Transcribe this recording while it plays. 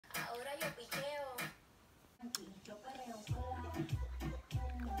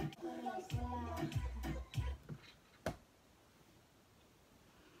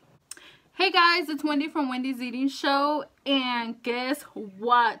Hey guys, it's Wendy from Wendy's Eating Show, and guess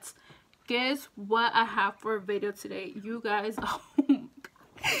what? Guess what I have for a video today, you guys. Oh my God.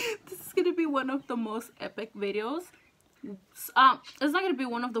 This is gonna be one of the most epic videos. It's not gonna be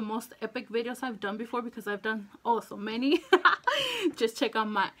one of the most epic videos I've done before because I've done so many. Just check out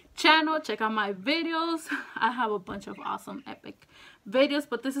my channel, check out my videos. I have a bunch of awesome epic videos,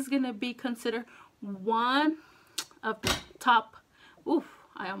 but this is gonna be considered one of the top. Oof,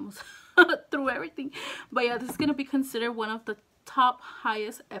 I almost threw everything. But yeah, this is gonna be considered one of the top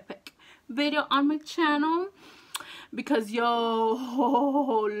highest epic video on my channel because yo,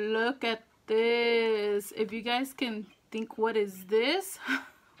 look at this. If you guys can think, what is this?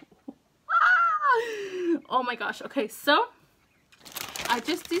 Oh my gosh. Okay, so I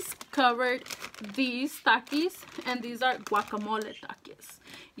just discovered these Takis, and these are guacamole Takis.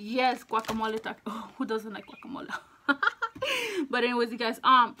 Yes, guacamole Takis. Oh, who doesn't like guacamole? But anyways, you guys,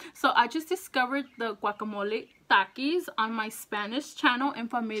 so I just discovered the guacamole Takis on my Spanish channel, En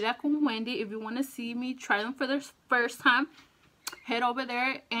Familia con Wendy. If you want to see me try them for the first time, head over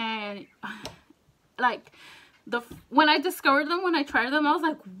there. And like, when I discovered them, when I tried them, I was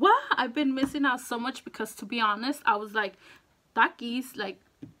like, what? I've been missing out so much, because to be honest, I was like, Takis, like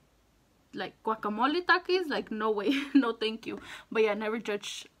guacamole Takis, like no way. No thank you. But yeah, never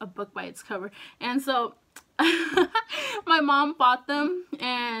judge a book by its cover. And so my mom bought them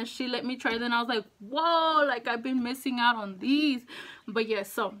and she let me try them. I was like, whoa, like I've been missing out on these. But yeah,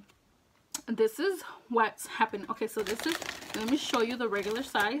 so this is what's happening. Okay, so this is, let me show you the regular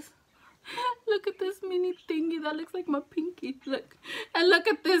size. Look at this mini thingy that looks like my pinky. Look, and look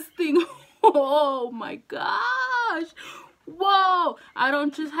at this thing. Oh my gosh. Whoa, I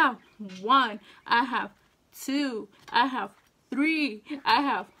don't just have one, I have two, I have three, I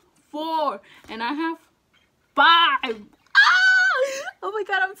have four, and I have 5. Oh my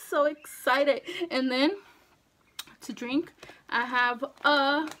God, I'm so excited. And then to drink, I have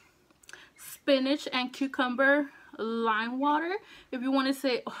a spinach and cucumber lime water. If you want to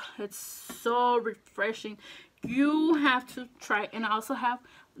say, oh, it's so refreshing, you have to try it. And I also have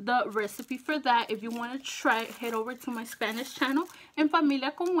the recipe for that. If you want to try it, head over to my Spanish channel, En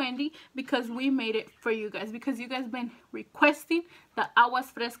Familia con Wendy, because we made it for you guys, because you guys been requesting the aguas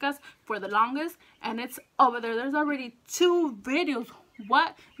frescas for the longest, and it's over there. There's already 2 videos.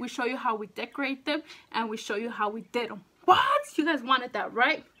 What? We show you how we decorate them, and we show you how we did them. What? You guys wanted that,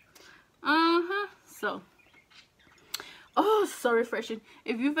 right? So, oh, so refreshing.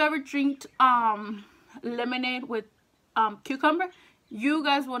 If you've ever drank lemonade with cucumber, you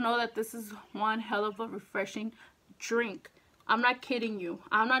guys will know that this is one hell of a refreshing drink. I'm not kidding you.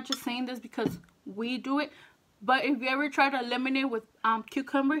 I'm not just saying this because we do it. But if you ever tried a lemonade with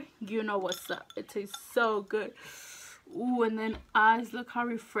cucumber, you know what's up. It tastes so good. Ooh, and then eyes, look how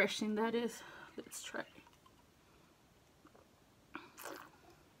refreshing that is. Let's try it.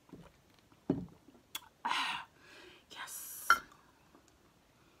 Yes.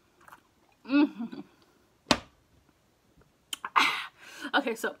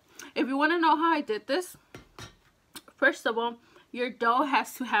 Okay, so if you want to know how I did this, first of all, your dough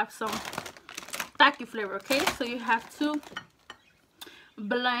has to have some Taki flavor, okay? So you have to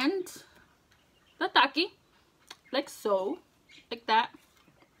blend the Taki like so, like that,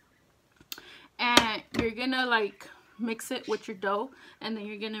 and you're gonna like mix it with your dough, and then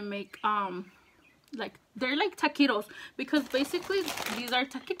you're gonna make like, they're like taquitos, because basically these are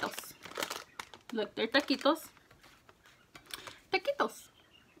taquitos. Look, they're taquitos.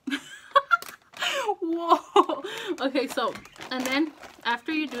 Whoa. Okay, so, and then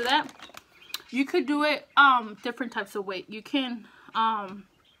after you do that, you could do it different types of way. You can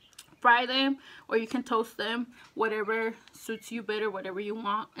fry them, or you can toast them, whatever suits you better, whatever you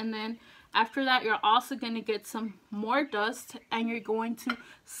want. And then after that, you're also going to get some more dust, and you're going to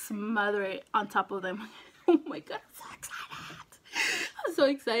smother it on top of them. Oh my God, I'm so excited. I'm so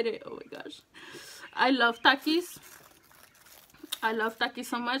excited. Oh my gosh, I love Takis. I love Takis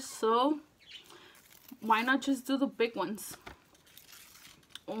so much, so why not just do the big ones?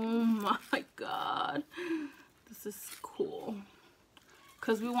 Oh my God, this is cool.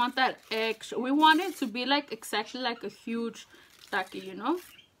 Because we want that extra. We want it to be like exactly like a huge Taki, you know?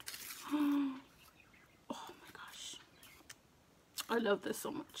 Oh my gosh, I love this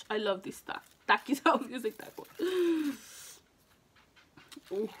so much. I love these Takis. I was using that one.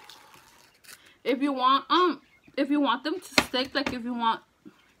 Ooh. If you want them to stick, like if you want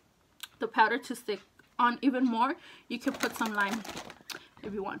the powder to stick on even more, you can put some lime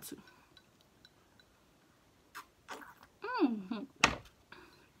if you want to.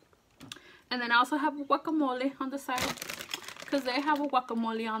 And then I also have a guacamole on the side, because they have a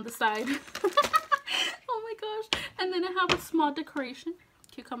guacamole on the side. Oh my gosh. And then I have a small decoration,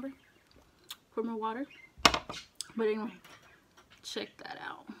 cucumber for my water. But anyway, check that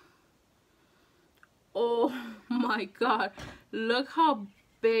out. Oh my god, look how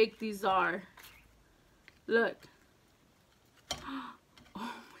big these are. Look. Oh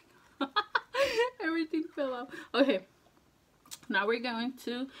my god. Everything fell out. Okay, now we're going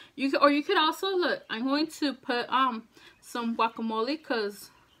to, you could also, look, I'm going to put some guacamole, because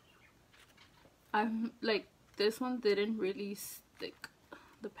I'm like, this one didn't really stick,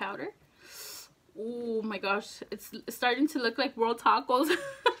 the powder. Oh my gosh, it's starting to look like World Tacos.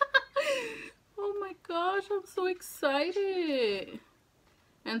 Oh my gosh, I'm so excited.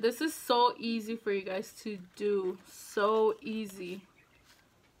 And this is so easy for you guys to do. So easy.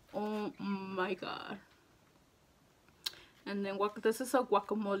 Oh my god. And then this is a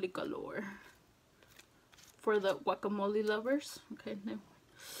guacamole galore for the guacamole lovers. Okay, now.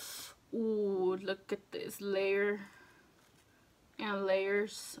 Ooh, look at this layer and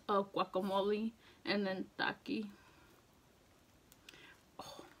layers of guacamole, and then taki.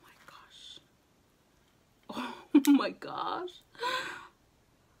 Oh my gosh. Oh my gosh.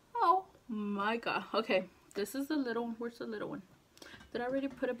 Oh my god. Okay, this is the little one. Where's the little one? Did I already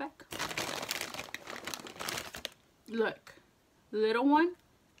put it back? Look, little one,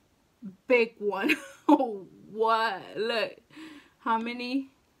 big one. Oh, what? Look, how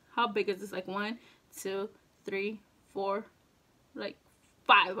big is this? Like 1, 2, 3, 4, like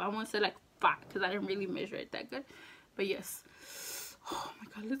 5. I want to say like 5, because I didn't really measure it that good. But yes. Oh my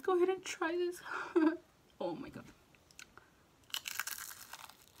god, let's go ahead and try this. Oh my god.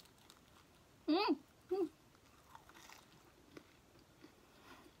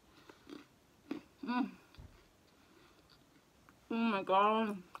 Oh my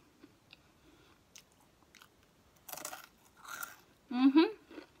god.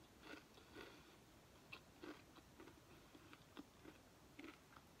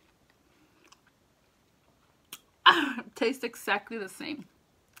 Tastes exactly the same.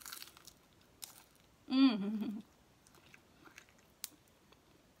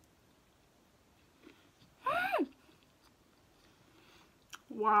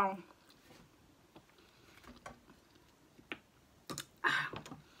 Wow.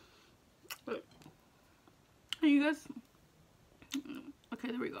 You guys,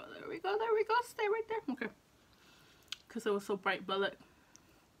 okay, there we go, there we go, there we go. Stay right there. Okay, because it was so bright. But look.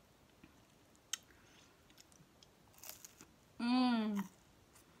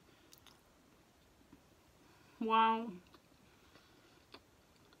 Wow.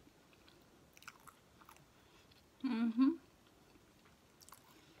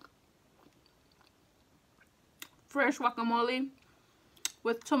 Fresh guacamole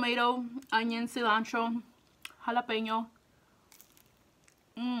with tomato, onion, cilantro, jalapeno.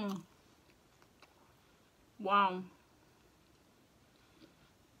 Wow.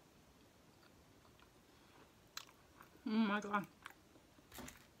 Oh my god.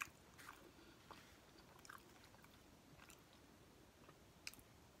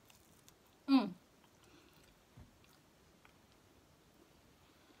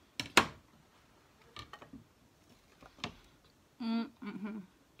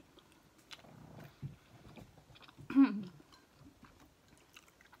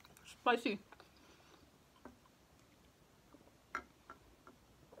 Spicy.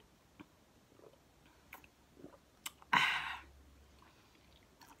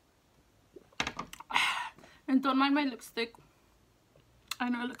 And don't mind my lipstick. I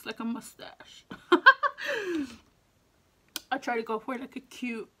know it looks like a mustache. I try to go for like a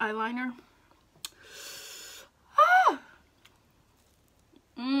cute eyeliner.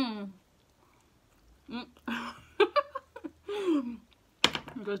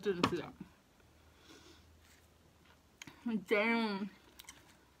 You guys didn't see that. Damn.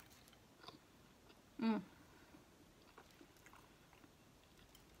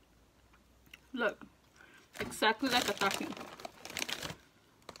 Look, exactly like a taki.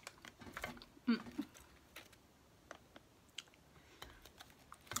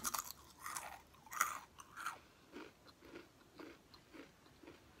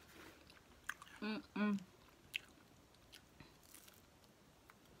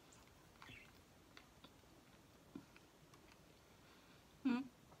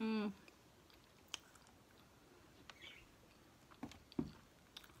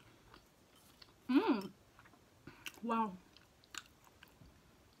 Wow.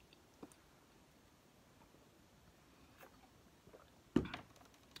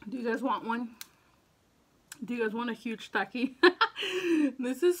 Do you guys want one? Do you guys want a huge Taki?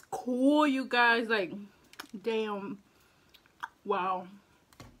 This is cool, you guys. Like, damn. Wow.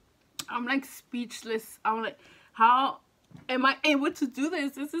 I'm like speechless. I'm like, how am I able to do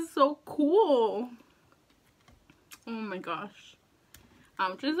this? This is so cool. Oh my gosh.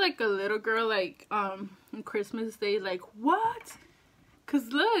 I'm just like a little girl, like on Christmas Day, like, what? Cause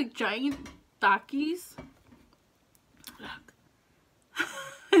look, giant Takis. Look.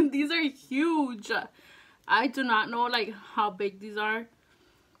 And these are huge. I do not know like how big these are.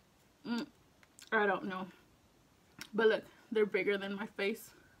 I don't know. But look, they're bigger than my face.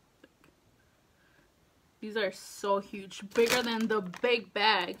 These are so huge. Bigger than the big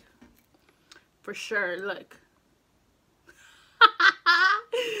bag. For sure. Look.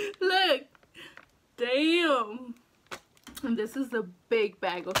 Look. Damn. And this is the big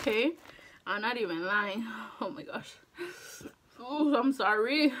bag, okay? I'm not even lying. Oh my gosh. Oh, I'm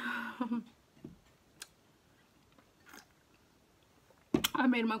sorry. I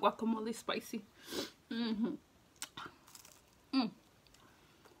made my guacamole spicy.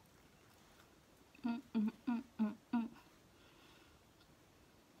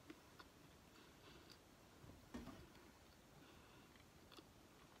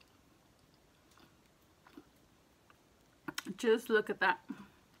 Just look at that.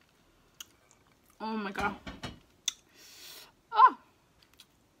 Oh my god. Oh,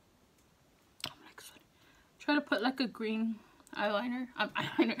 I'm like sweating. Try to put like a green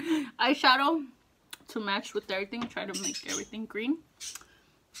eyeshadow to match with everything. Try to make everything green.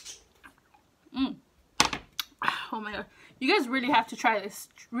 Oh my god, you guys really have to try this.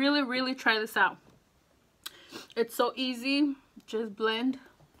 Really try this out. It's so easy. Just blend.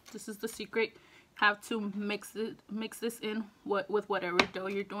 This is the secret. Have to mix this in with whatever dough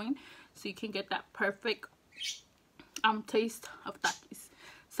you're doing, so you can get that perfect taste of Takis.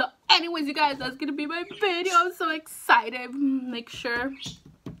 So anyways, you guys, that's gonna be my video. I'm so excited. Make sure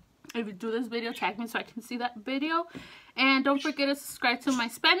if you do this video, tag me so I can see that video. And don't forget to subscribe to my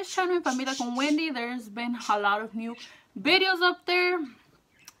Spanish channel, Familia con Wendy. There's been a lot of new videos up there.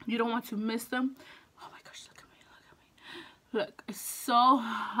 You don't want to miss them. Oh my gosh, look at me. Look, it's so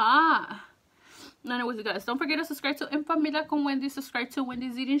hot. Anyways, you guys, don't forget to subscribe to En Familia con Wendy. Subscribe to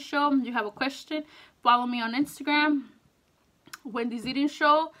Wendy's Eating Show. You have a question, follow me on Instagram, Wendy's Eating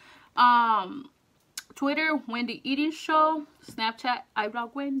Show. Twitter, Wendy Eating Show. Snapchat,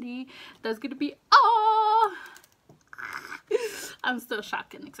 iVlog Wendy. That's gonna be all. I'm still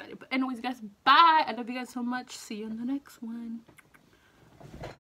shocked and excited. But anyways, guys, bye. I love you guys so much. See you in the next one.